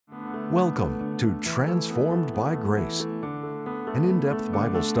Welcome to Transformed by Grace, an in-depth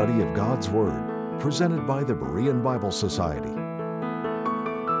Bible study of God's Word, presented by the Berean Bible Society.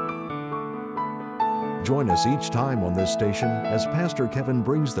 Join us each time on this station as Pastor Kevin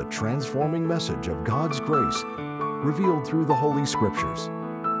brings the transforming message of God's grace, revealed through the Holy Scriptures.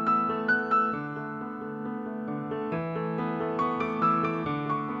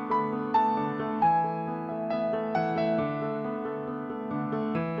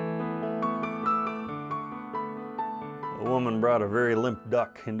 A woman brought a very limp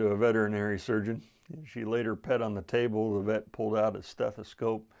duck into a veterinary surgeon. She laid her pet on the table. The vet pulled out his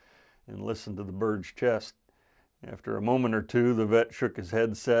stethoscope and listened to the bird's chest. After a moment or two, the vet shook his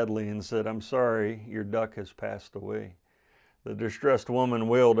head sadly and said, "I'm sorry, your duck has passed away." The distressed woman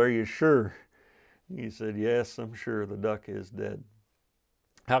wailed, "Are you sure?" He said, "Yes, I'm sure the duck is dead."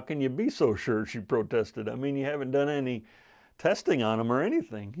 "How can you be so sure?" she protested. "I mean, you haven't done any testing on him or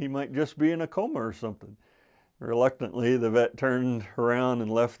anything. He might just be in a coma or something." Reluctantly, the vet turned around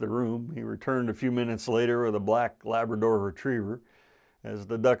and left the room. He returned a few minutes later with a black Labrador retriever. As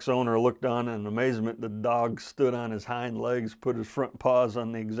the duck's owner looked on in amazement, the dog stood on his hind legs, put his front paws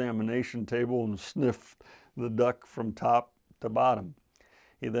on the examination table, and sniffed the duck from top to bottom.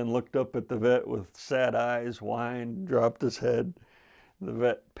 He then looked up at the vet with sad eyes, whined, dropped his head. The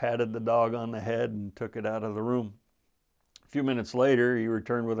vet patted the dog on the head and took it out of the room. A few minutes later, he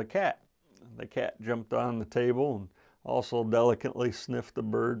returned with a cat. The cat jumped on the table and also delicately sniffed the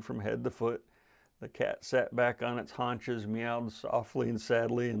bird from head to foot. The cat sat back on its haunches, meowed softly and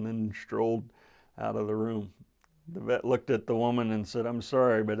sadly, and then strolled out of the room. The vet looked at the woman and said, "I'm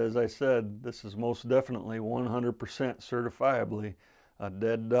sorry, but as I said, this is most definitely 100% certifiably a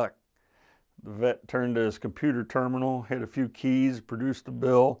dead duck." The vet turned to his computer terminal, hit a few keys, produced a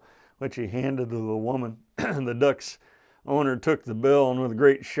bill, which he handed to the woman. The duck's owner took the bill, and with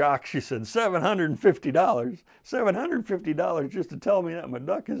great shock, she said, $750. $750 just to tell me that my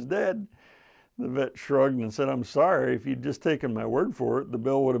duck is dead. The vet shrugged and said, "I'm sorry, if you'd just taken my word for it, the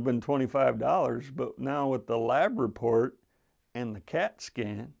bill would have been $25, but now with the lab report and the CAT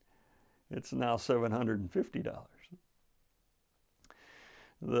scan, it's now $750.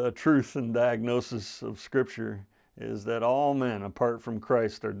 The truth and diagnosis of Scripture is that all men apart from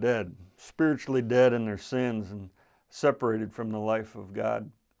Christ are dead, spiritually dead in their sins and separated from the life of God.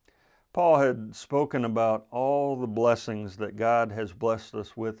 Paul had spoken about all the blessings that God has blessed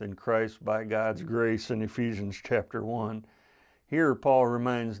us with in Christ by God's grace in Ephesians chapter 1. Here, Paul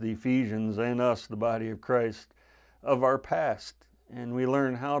reminds the Ephesians and us, the body of Christ, of our past, and we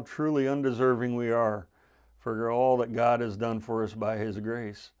learn how truly undeserving we are for all that God has done for us by His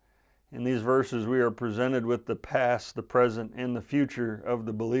grace. In these verses, we are presented with the past, the present, and the future of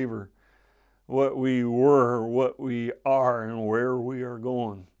the believer, what we were, what we are, and where we are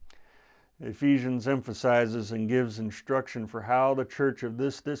going. Ephesians emphasizes and gives instruction for how the church of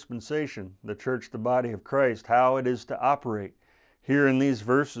this dispensation, the church, the body of Christ, how it is to operate. Here in these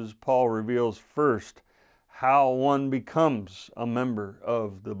verses, Paul reveals first how one becomes a member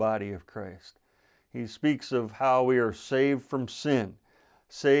of the body of Christ. He speaks of how we are saved from sin,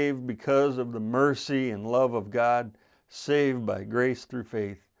 saved because of the mercy and love of God, saved by grace through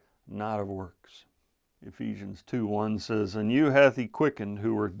faith, not of works. Ephesians 2:1 says, "And you hath he quickened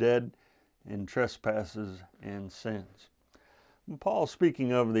who were dead in trespasses and sins." And Paul,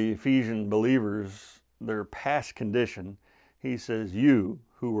 speaking of the Ephesian believers, their past condition, he says, "You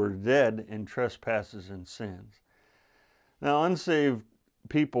who were dead in trespasses and sins." Now, unsaved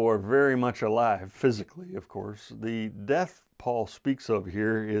people are very much alive, physically, of course. The death Paul speaks of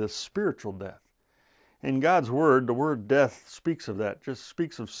here is spiritual death. In God's Word, the word death speaks of that, just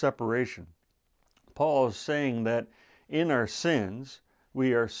speaks of separation. Paul is saying that in our sins,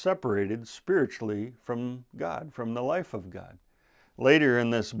 we are separated spiritually from God, from the life of God. Later in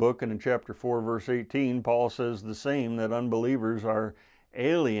this book, and in chapter 4, verse 18, Paul says the same, that unbelievers are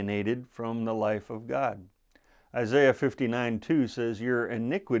alienated from the life of God. Isaiah 59:2 says, "Your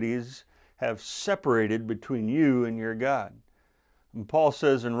iniquities have separated between you and your God." And Paul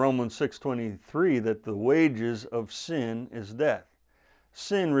says in Romans 6:23 that the wages of sin is death.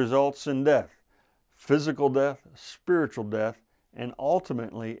 Sin results in death, physical death, spiritual death, and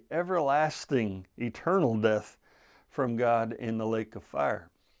ultimately everlasting, eternal death from God in the lake of fire.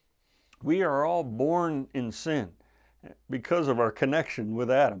 We are all born in sin because of our connection with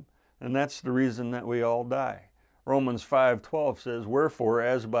Adam, and that's the reason that we all die. Romans 5:12 says, "Wherefore,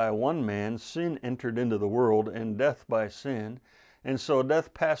 as by one man sin entered into the world, and death by sin, and so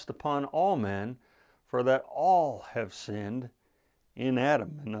death passed upon all men, for that all have sinned," in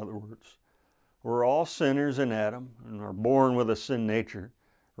Adam, in other words. We're all sinners in Adam and are born with a sin nature.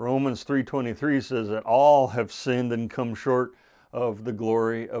 Romans 3:23 says that all have sinned and come short of the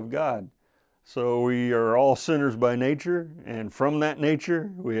glory of God. So we are all sinners by nature, and from that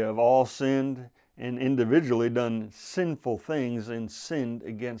nature we have all sinned and individually done sinful things and sinned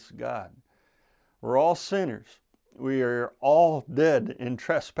against God. We're all sinners. We are all dead in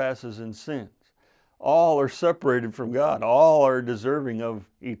trespasses and sins. All are separated from God. All are deserving of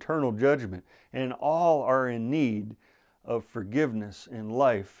eternal judgment, and all are in need of forgiveness and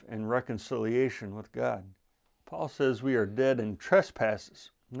life and reconciliation with God. Paul says we are dead in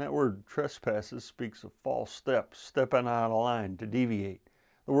trespasses. And that word trespasses speaks of false steps, stepping out of line to deviate.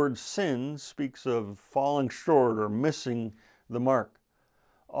 The word sin speaks of falling short or missing the mark.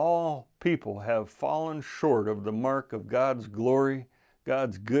 All people have fallen short of the mark of God's glory,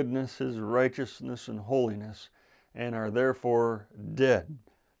 God's goodness, His righteousness and holiness, and are therefore dead,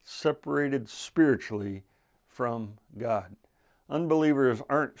 separated spiritually from God. Unbelievers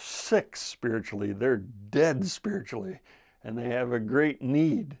aren't sick spiritually, they're dead spiritually, and they have a great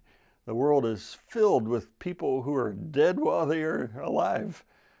need. The world is filled with people who are dead while they are alive,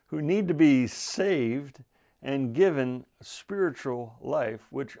 who need to be saved and given spiritual life,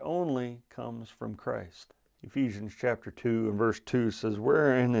 which only comes from Christ. Ephesians chapter 2 and verse 2 says,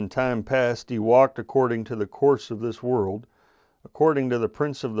 "Wherein in time past ye walked according to the course of this world, according to the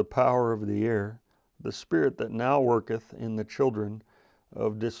prince of the power of the air, the spirit that now worketh in the children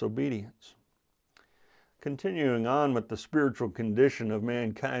of disobedience." Continuing on with the spiritual condition of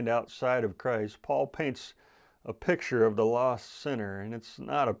mankind outside of Christ, Paul paints a picture of the lost sinner, and it's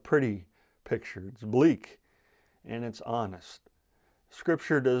not a pretty picture. It's bleak and it's honest.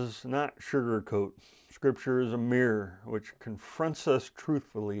 Scripture does not sugarcoat. Scripture is a mirror which confronts us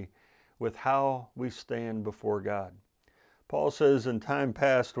truthfully with how we stand before God. Paul says in time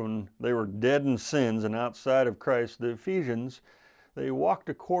past, when they were dead in sins and outside of Christ, the Ephesians, they walked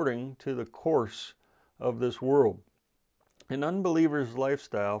according to the course of this world. An unbeliever's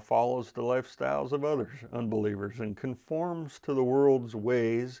lifestyle follows the lifestyles of other unbelievers and conforms to the world's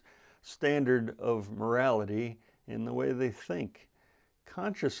ways, standard of morality in the way they think.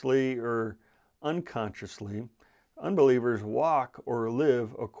 Consciously or unconsciously, unbelievers walk or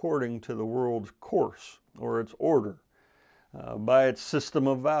live according to the world's course or its order, by its system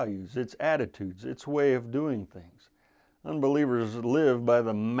of values, its attitudes, its way of doing things. Unbelievers live by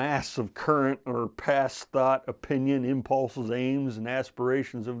the mass of current or past thought, opinion, impulses, aims, and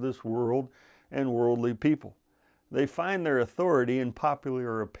aspirations of this world and worldly people. They find their authority in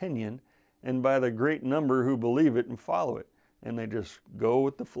popular opinion and by the great number who believe it and follow it, and they just go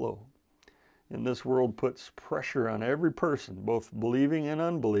with the flow. And this world puts pressure on every person, both believing and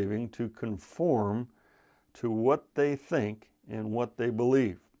unbelieving, to conform to what they think and what they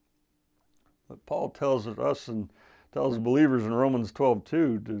believe. But Paul tells us and tells believers in Romans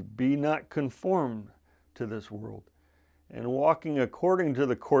 12:2 to be not conformed to this world. And walking according to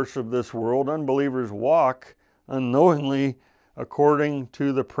the course of this world, unbelievers walk unknowingly according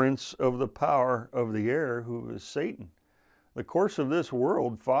to the prince of the power of the air, who is Satan. The course of this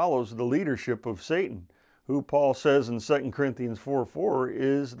world follows the leadership of Satan, who Paul says in 2 Corinthians 4:4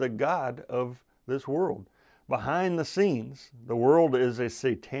 is the god of this world. Behind the scenes, the world is a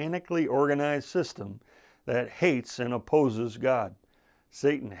satanically organized system that hates and opposes God.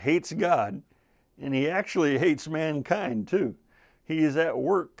 Satan hates God, and he actually hates mankind too. He is at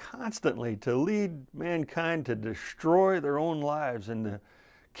work constantly to lead mankind to destroy their own lives and to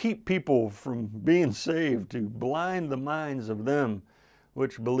keep people from being saved, to blind the minds of them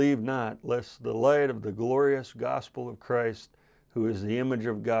which believe not, lest the light of the glorious gospel of Christ, who is the image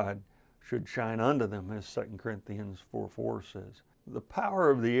of God, should shine unto them, as 2 Corinthians 4:4 says. The power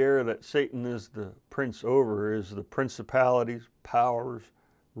of the air that Satan is the prince over is the principalities, powers,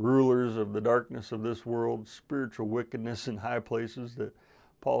 rulers of the darkness of this world, spiritual wickedness in high places that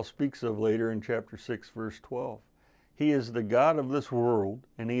Paul speaks of later in chapter 6, verse 12. He is the God of this world,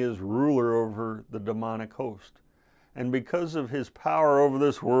 and he is ruler over the demonic host. And because of his power over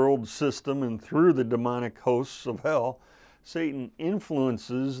this world system and through the demonic hosts of hell, Satan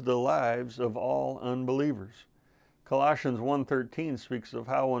influences the lives of all unbelievers. Colossians 1:13 speaks of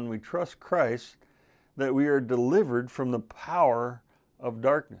how when we trust Christ, that we are delivered from the power of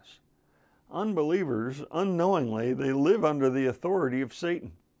darkness. Unbelievers, unknowingly, they live under the authority of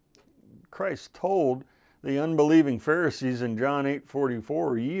Satan. Christ told the unbelieving Pharisees in John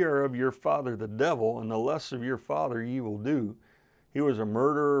 8:44, "Ye are of your father the devil, and the lusts of your father ye will do. He was a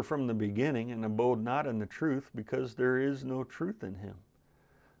murderer from the beginning, and abode not in the truth, because there is no truth in him."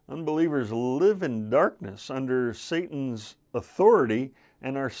 Unbelievers live in darkness under Satan's authority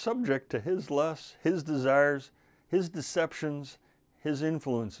and are subject to his lusts, his desires, his deceptions, his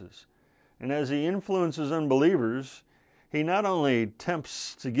influences. And as he influences unbelievers, he not only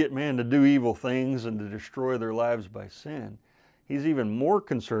tempts to get man to do evil things and to destroy their lives by sin, he's even more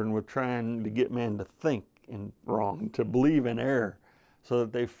concerned with trying to get man to think in wrong, to believe in error, so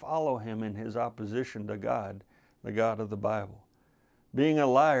that they follow him in his opposition to God, the God of the Bible. Being a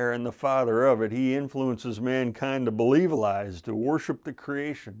liar and the father of it, he influences mankind to believe lies, to worship the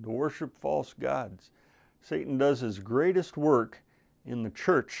creation, to worship false gods. Satan does his greatest work in the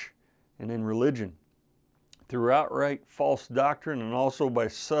church and in religion, through outright false doctrine and also by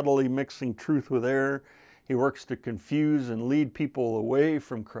subtly mixing truth with error. He works to confuse and lead people away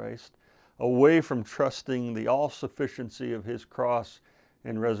from Christ, away from trusting the all-sufficiency of his cross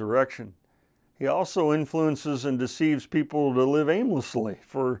and resurrection. He also influences and deceives people to live aimlessly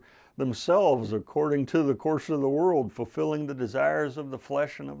for themselves according to the course of the world, fulfilling the desires of the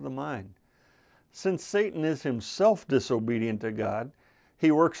flesh and of the mind. Since Satan is himself disobedient to God,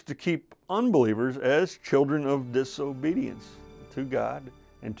 he works to keep unbelievers as children of disobedience to God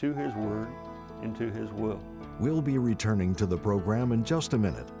and to his word and to his will. We'll be returning to the program in just a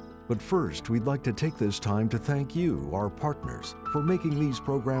minute. But first, we'd like to take this time to thank you, our partners, for making these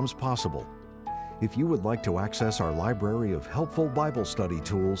programs possible. If you would like to access our library of helpful Bible study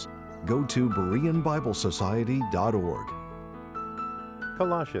tools, go to BereanBibleSociety.org.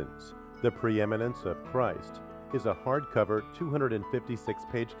 Colossians, The Preeminence of Christ, is a hardcover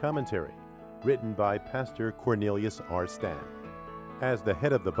 256-page commentary written by Pastor Cornelius R. Stamp. As the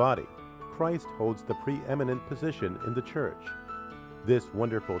head of the body, Christ holds the preeminent position in the church. This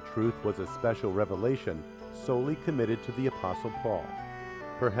wonderful truth was a special revelation solely committed to the Apostle Paul.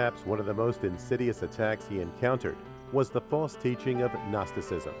 Perhaps one of the most insidious attacks he encountered was the false teaching of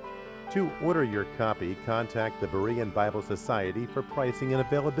Gnosticism. To order your copy, contact the Berean Bible Society for pricing and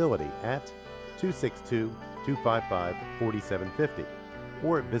availability at 262-255-4750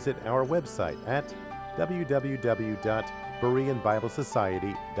 or visit our website at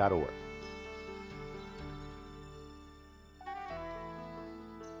www.BereanBibleSociety.org.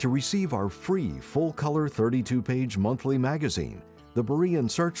 To receive our free full-color 32-page monthly magazine, The Berean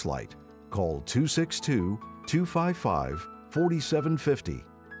Searchlight, call 262-255-4750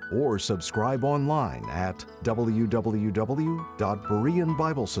 or subscribe online at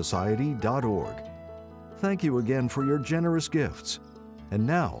www.BereanBibleSociety.org. Thank you again for your generous gifts. And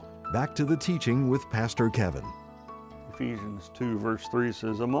now, back to the teaching with Pastor Kevin. Ephesians 2 verse 3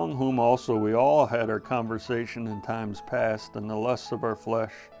 says, "Among whom also we all had our conversation in times past in the lusts of our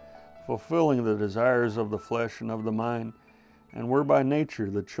flesh, fulfilling the desires of the flesh and of the mind, and were by nature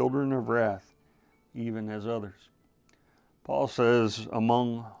the children of wrath, even as others." Paul says,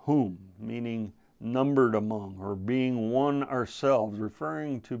 among whom, meaning numbered among, or being one ourselves,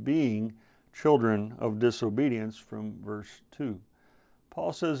 referring to being children of disobedience from verse 2.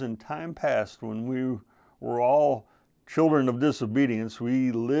 Paul says in time past, when we were all children of disobedience,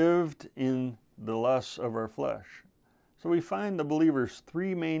 we lived in the lusts of our flesh. So we find the believer's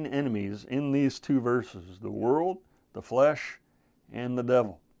three main enemies in these two verses: the world, the flesh, and the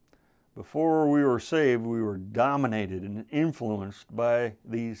devil. Before we were saved, we were dominated and influenced by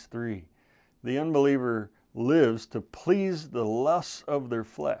these three. The unbeliever lives to please the lusts of their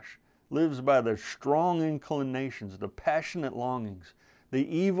flesh, lives by their strong inclinations, the passionate longings, the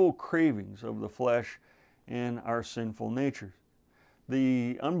evil cravings of the flesh and our sinful natures.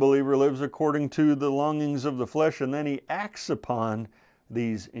 The unbeliever lives according to the longings of the flesh, and then he acts upon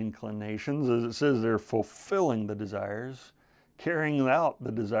these inclinations. As it says, they're fulfilling the desires, carrying out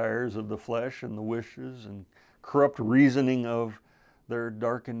the desires of the flesh and the wishes and corrupt reasoning of their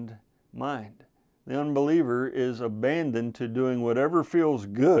darkened mind. The unbeliever is abandoned to doing whatever feels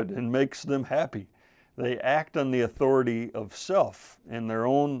good and makes them happy. They act on the authority of self and their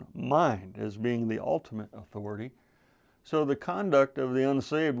own mind as being the ultimate authority. So the conduct of the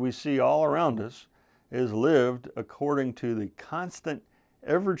unsaved we see all around us is lived according to the constant,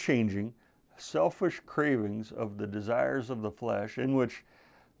 ever-changing, selfish cravings of the desires of the flesh, in which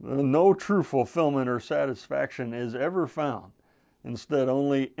no true fulfillment or satisfaction is ever found. Instead,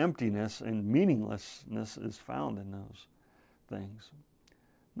 only emptiness and meaninglessness is found in those things.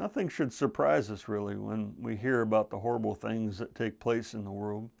 Nothing should surprise us, really, when we hear about the horrible things that take place in the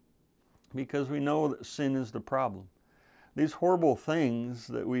world, because we know that sin is the problem. These horrible things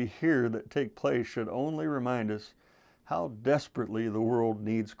that we hear that take place should only remind us how desperately the world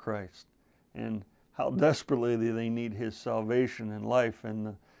needs Christ, and how desperately they need His salvation and life and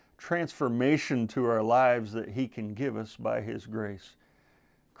the transformation to our lives that He can give us by His grace.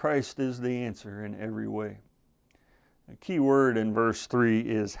 Christ is the answer in every way. A key word in verse 3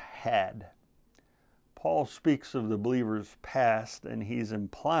 is had. Paul speaks of the believer's past, and he's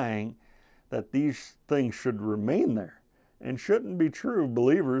implying that these things should remain there and shouldn't be true of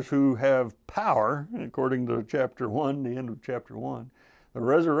believers who have power, according to chapter 1, the end of chapter 1, the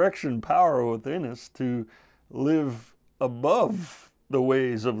resurrection power within us to live above the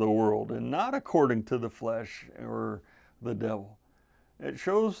ways of the world and not according to the flesh or the devil. It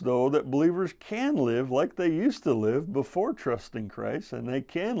shows, though, that believers can live like they used to live before trusting Christ, and they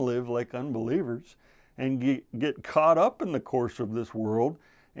can live like unbelievers and get caught up in the course of this world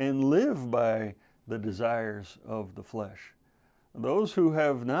and live by the desires of the flesh. Those who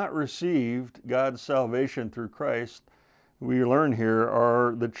have not received God's salvation through Christ, we learn here,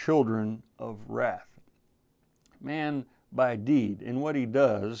 are the children of wrath. Man, by deed, in what he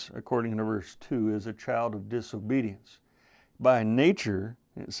does, according to verse 2, is a child of disobedience. By nature,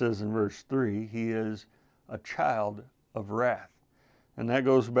 it says in verse 3, he is a child of wrath. And that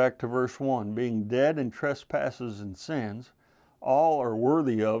goes back to verse 1, being dead in trespasses and sins, all are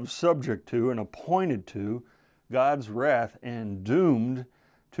worthy of, subject to, and appointed to God's wrath and doomed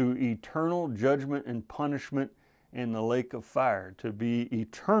to eternal judgment and punishment in the lake of fire, to be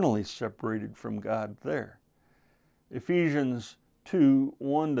eternally separated from God there. Ephesians 2,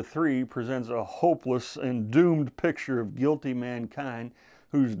 1-3 presents a hopeless and doomed picture of guilty mankind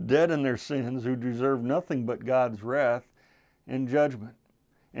who's dead in their sins, who deserve nothing but God's wrath and judgment.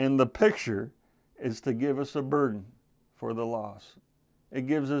 And the picture is to give us a burden for the lost. It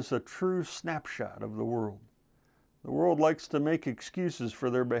gives us a true snapshot of the world. The world likes to make excuses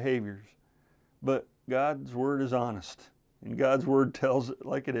for their behaviors, but God's word is honest, and God's word tells it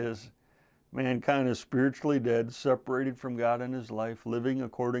like it is. Mankind is spiritually dead, separated from God in his life, living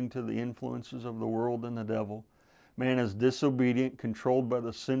according to the influences of the world and the devil. Man is disobedient, controlled by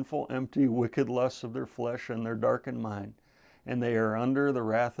the sinful, empty, wicked lusts of their flesh and their darkened mind, and they are under the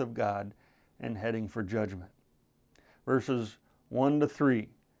wrath of God and heading for judgment. Verses 1-3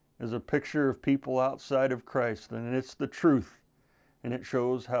 is a picture of people outside of Christ, and it's the truth, and it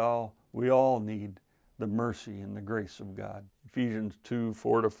shows how we all need the mercy and the grace of God. Ephesians 2,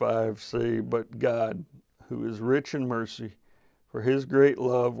 4-5 say, "But God, who is rich in mercy, for his great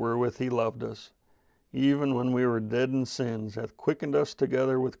love wherewith he loved us, even when we were dead in sins, hath quickened us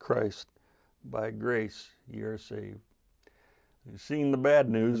together with Christ. By grace ye are saved." You've seen the bad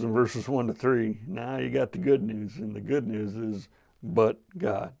news in verses 1-3. Now you got the good news, and the good news is, but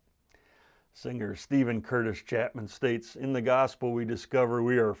God. Singer Stephen Curtis Chapman states, "In the gospel we discover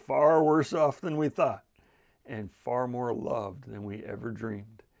we are far worse off than we thought, and far more loved than we ever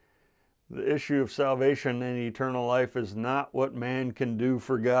dreamed." The issue of salvation and eternal life is not what man can do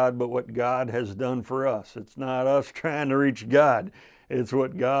for God, but what God has done for us. It's not us trying to reach God. It's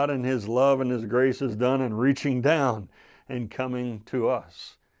what God and his love and his grace has done in reaching down and coming to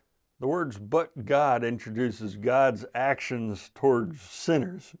us. The words "but God" introduces God's actions towards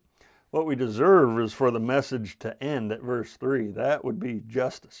sinners. What we deserve is for the message to end at verse 3. That would be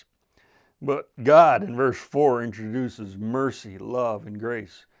justice. But God, in verse 4, introduces mercy, love, and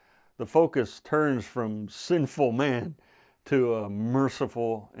grace. The focus turns from sinful man to a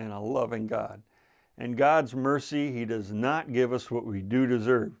merciful and a loving God. And God's mercy, he does not give us what we do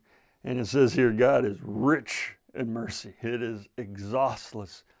deserve. And it says here, God is rich in mercy. It is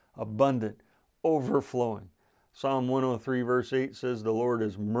exhaustless, abundant, overflowing. Psalm 103 verse 8 says, "The Lord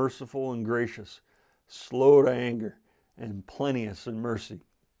is merciful and gracious, slow to anger, and plenteous in mercy."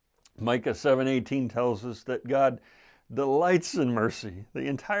 Micah 7:18 tells us that God delights in mercy. The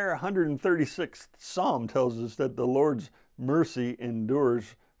entire 136th Psalm tells us that the Lord's mercy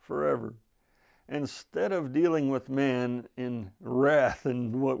endures forever. Instead of dealing with man in wrath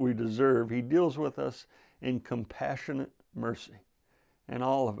and what we deserve, he deals with us in compassionate mercy. And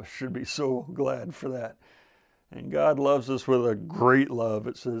all of us should be so glad for that. And God loves us with a great love,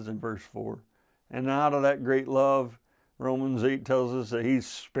 it says in verse 4. And out of that great love, Romans 8 tells us that he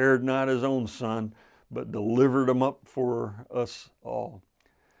spared not his own son, but delivered him up for us all.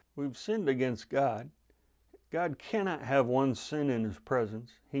 We've sinned against God. God cannot have one sin in his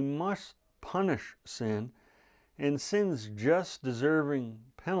presence. He must punish sin, and sin's just deserving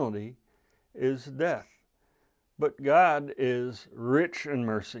penalty is death. But God is rich in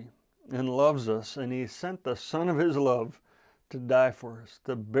mercy and loves us, and he sent the Son of his love to die for us,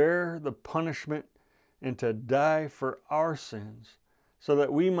 to bear the punishment and to die for our sins, so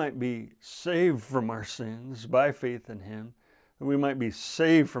that we might be saved from our sins by faith in him, that we might be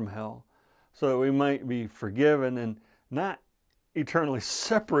saved from hell, so that we might be forgiven and not eternally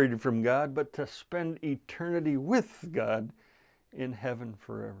separated from God, but to spend eternity with God in heaven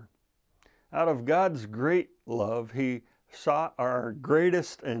forever. Out of God's great love, he sought our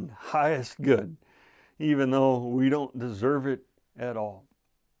greatest and highest good. even though we don't deserve it at all.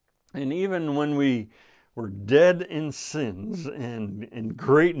 And even when we were dead in sins and in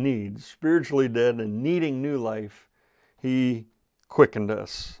great need, spiritually dead and needing new life, He quickened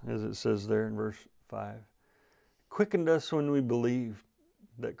us, as it says there in verse 5. Quickened us when we believed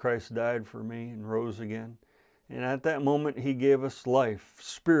that Christ died for me and rose again. And at that moment, He gave us life,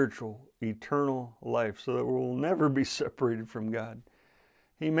 spiritual, eternal life, so that we will never be separated from God.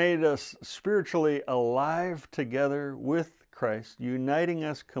 He made us spiritually alive together with Christ, uniting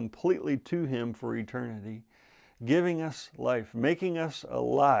us completely to Him for eternity, giving us life, making us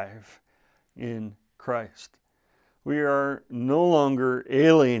alive in Christ. We are no longer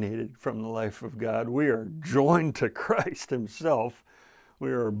alienated from the life of God. We are joined to Christ Himself. We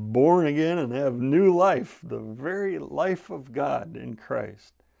are born again and have new life, the very life of God in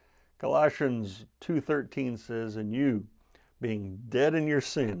Christ. Colossians 2:13 says, "And you, being dead in your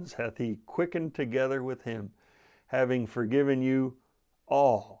sins, hath He quickened together with Him, having forgiven you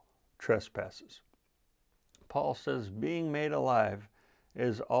all trespasses." Paul says being made alive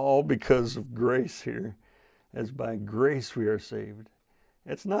is all because of grace here, as by grace we are saved.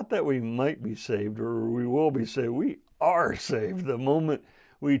 It's not that we might be saved or we will be saved. We are saved the moment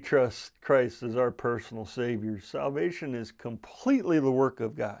we trust Christ as our personal Savior. Salvation is completely the work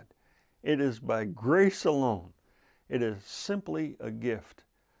of God. It is by grace alone. It is simply a gift.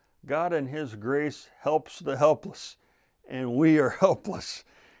 God in His grace helps the helpless, and we are helpless.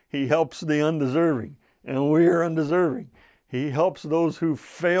 He helps the undeserving, and we are undeserving. He helps those who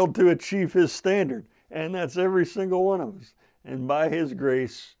failed to achieve His standard, and that's every single one of us. And by His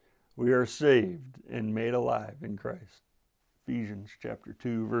grace, we are saved and made alive in Christ. Ephesians chapter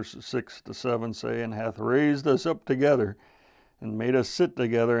 2, verses 6-7 say, "And hath raised us up together, and made us sit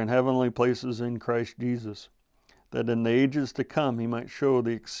together in heavenly places in Christ Jesus, that in the ages to come He might show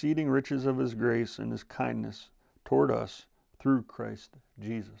the exceeding riches of His grace and His kindness toward us through Christ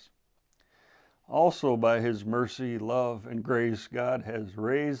Jesus." Also by His mercy, love, and grace, God has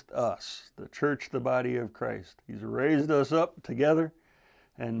raised us, the church, the body of Christ. He's raised us up together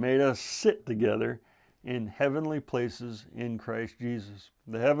and made us sit together in heavenly places in Christ Jesus.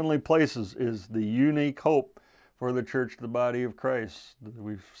 The heavenly places is the unique hope for the church, the body of Christ.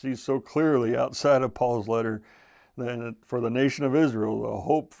 We see so clearly outside of Paul's letter that for the nation of Israel, the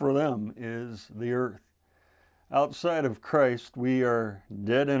hope for them is the earth. Outside of Christ, we are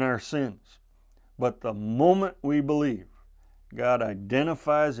dead in our sins. But the moment we believe, God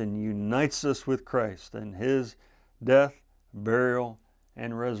identifies and unites us with Christ and His death, burial,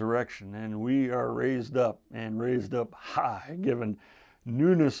 and resurrection. And we are raised up and raised up high, given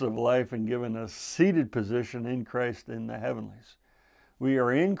newness of life and given a seated position in Christ in the heavenlies. We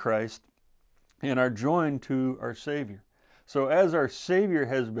are in Christ and are joined to our Savior. So as our Savior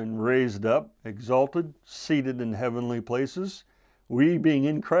has been raised up, exalted, seated in heavenly places, we, being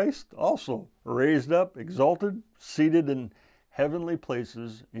in Christ, also raised up, exalted, seated in heavenly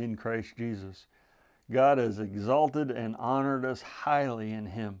places in Christ Jesus. God has exalted and honored us highly in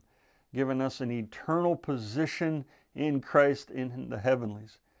Him, given us an eternal position in Christ in the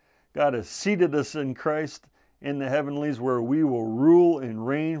heavenlies. God has seated us in Christ in the heavenlies, where we will rule and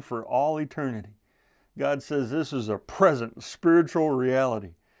reign for all eternity. God says this is a present spiritual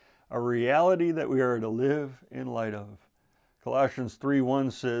reality, a reality that we are to live in light of. Colossians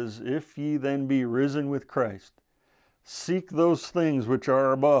 3:1 says, "If ye then be risen with Christ, seek those things which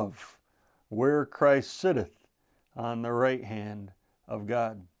are above, where Christ sitteth on the right hand of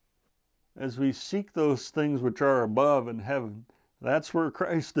God." As we seek those things which are above in heaven, that's where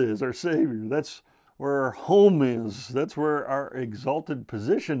Christ is, our Savior. That's where our home is. That's where our exalted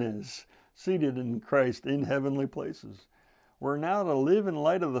position is, seated in Christ in heavenly places. We're now to live in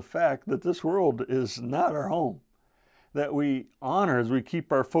light of the fact that this world is not our home, that we honor, as we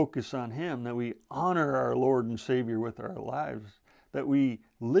keep our focus on Him, that we honor our Lord and Savior with our lives, that we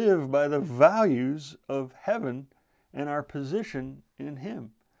live by the values of heaven and our position in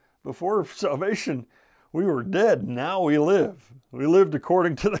Him. Before salvation, we were dead. Now we live. We lived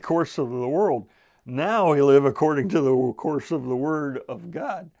according to the course of the world. Now we live according to the course of the Word of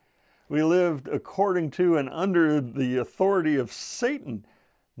God. We lived according to and under the authority of Satan.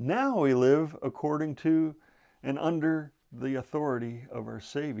 Now we live according to and under the authority of our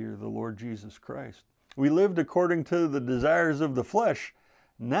Savior, the Lord Jesus Christ. We lived according to the desires of the flesh.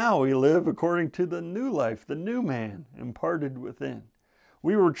 Now we live according to the new life, the new man imparted within.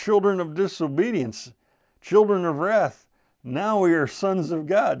 We were children of disobedience, children of wrath. Now we are sons of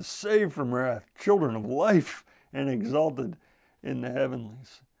God, saved from wrath, children of life, and exalted in the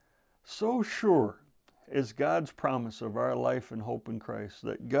heavenlies. So sure is God's promise of our life and hope in Christ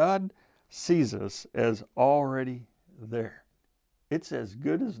that God sees us as already there. It's as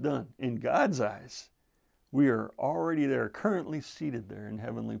good as done. In God's eyes, we are already there, currently seated there in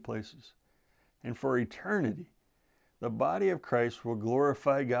heavenly places. And for eternity, the body of Christ will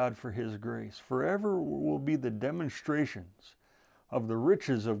glorify God for His grace. Forever will be the demonstrations of the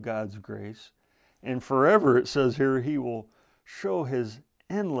riches of God's grace. And forever, it says here, He will show His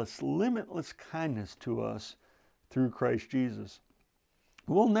endless, limitless kindness to us through Christ Jesus.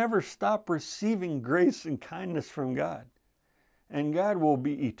 We'll never stop receiving grace and kindness from God. And God will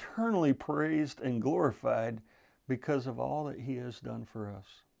be eternally praised and glorified because of all that He has done for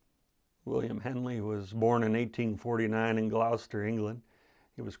us. William Henley was born in 1849 in Gloucester, England.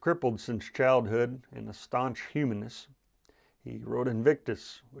 He was crippled since childhood and a staunch humanist. He wrote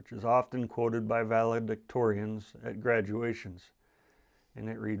Invictus, which is often quoted by valedictorians at graduations. And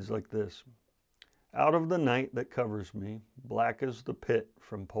it reads like this: "Out of the night that covers me, black as the pit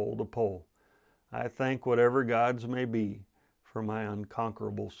from pole to pole, I thank whatever gods may be for my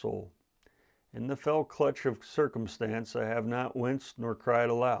unconquerable soul. In the fell clutch of circumstance I have not winced nor cried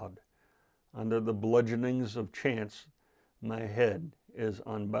aloud. Under the bludgeonings of chance my head is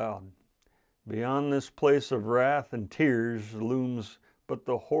unbowed. Beyond this place of wrath and tears looms but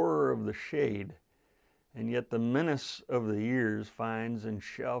the horror of the shade, and yet the menace of the years finds and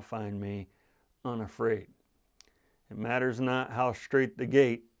shall find me unafraid. It matters not how strait the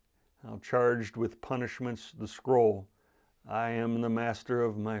gate, how charged with punishments the scroll. I am the master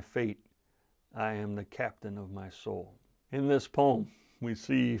of my fate. I am the captain of my soul." In this poem, we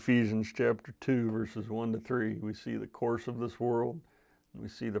see Ephesians chapter 2, verses 1 to 3. We see the course of this world, and we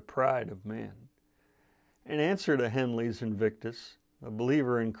see the pride of man. In answer to Henley's Invictus, a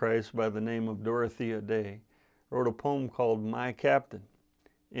believer in Christ by the name of Dorothea Day wrote a poem called My Captain.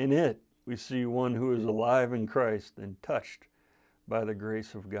 In it, we see one who is alive in Christ and touched by the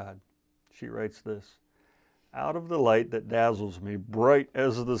grace of God. She writes this: "Out of the light that dazzles me, bright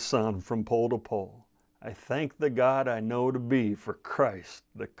as the sun from pole to pole, I thank the God I know to be for Christ,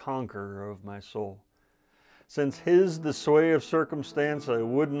 the conqueror of my soul. Since His the sway of circumstance, I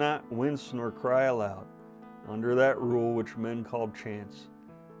would not wince nor cry aloud. Under that rule which men call chance,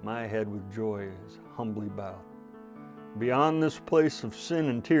 my head with joy is humbly bowed. Beyond this place of sin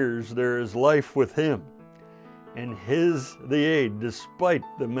and tears, there is life with Him, and His the aid, despite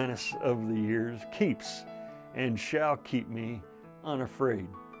the menace of the years, keeps and shall keep me unafraid.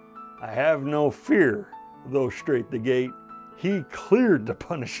 I have no fear, though strait the gate, He cleared the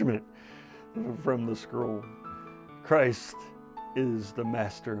punishment from the scroll. Christ is the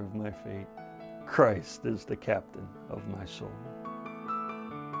master of my fate. Christ is the captain of my soul."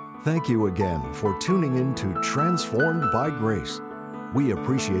 Thank you again for tuning in to Transformed by Grace. We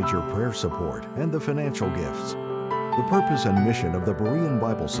appreciate your prayer support and the financial gifts. The purpose and mission of the Berean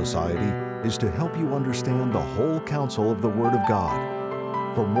Bible Society is to help you understand the whole counsel of the Word of God.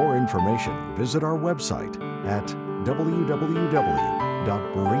 For more information, visit our website at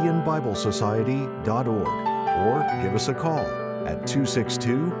www.bereanbiblesociety.org or give us a call at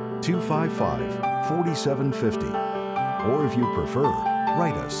 262-255-4750. Or if you prefer,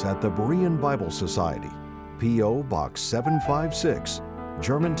 write us at the Berean Bible Society, P.O. Box 756,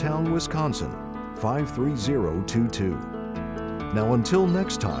 Germantown, Wisconsin, 53022. Now until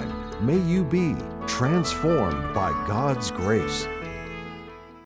next time, may you be transformed by God's grace.